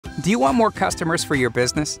Do you want more customers for your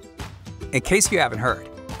business? In case you haven't heard,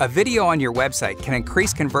 a video on your website can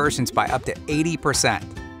increase conversions by up to 80%.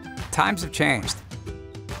 Times have changed.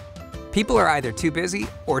 People are either too busy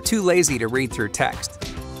or too lazy to read through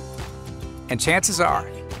text. And chances are,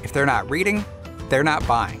 if they're not reading, they're not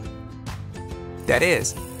buying. That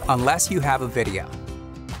is, unless you have a video.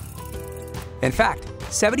 In fact,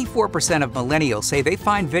 74% of millennials say they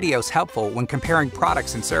find videos helpful when comparing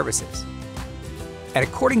products and services. And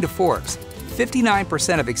according to Forbes,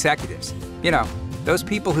 59% of executives, those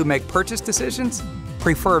people who make purchase decisions,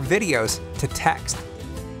 prefer videos to text.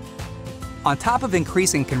 On top of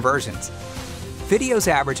increasing conversions, videos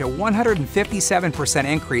average a 157%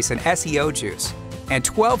 increase in SEO juice and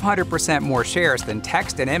 1,200% more shares than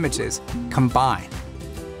text and images combined.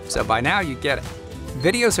 So by now you get it.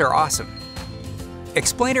 Videos are awesome.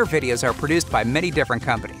 Explainer videos are produced by many different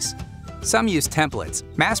companies. Some use templates,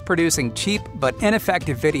 mass-producing cheap but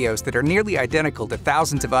ineffective videos that are nearly identical to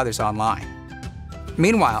thousands of others online.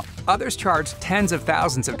 Meanwhile, others charge tens of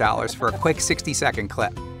thousands of dollars for a quick 60-second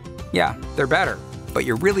clip. Yeah, they're better, but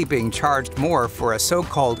you're really being charged more for a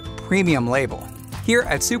so-called premium label. Here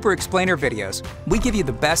at Super Explainer Videos, we give you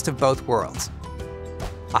the best of both worlds.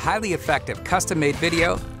 A highly effective custom-made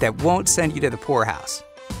video that won't send you to the poorhouse.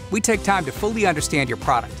 We take time to fully understand your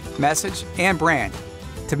product, message, and brand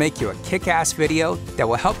to make you a kick-ass video that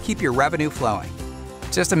will help keep your revenue flowing.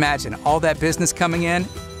 Just imagine all that business coming in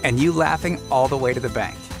and you laughing all the way to the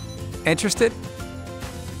bank. Interested?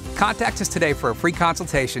 Contact us today for a free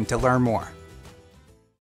consultation to learn more.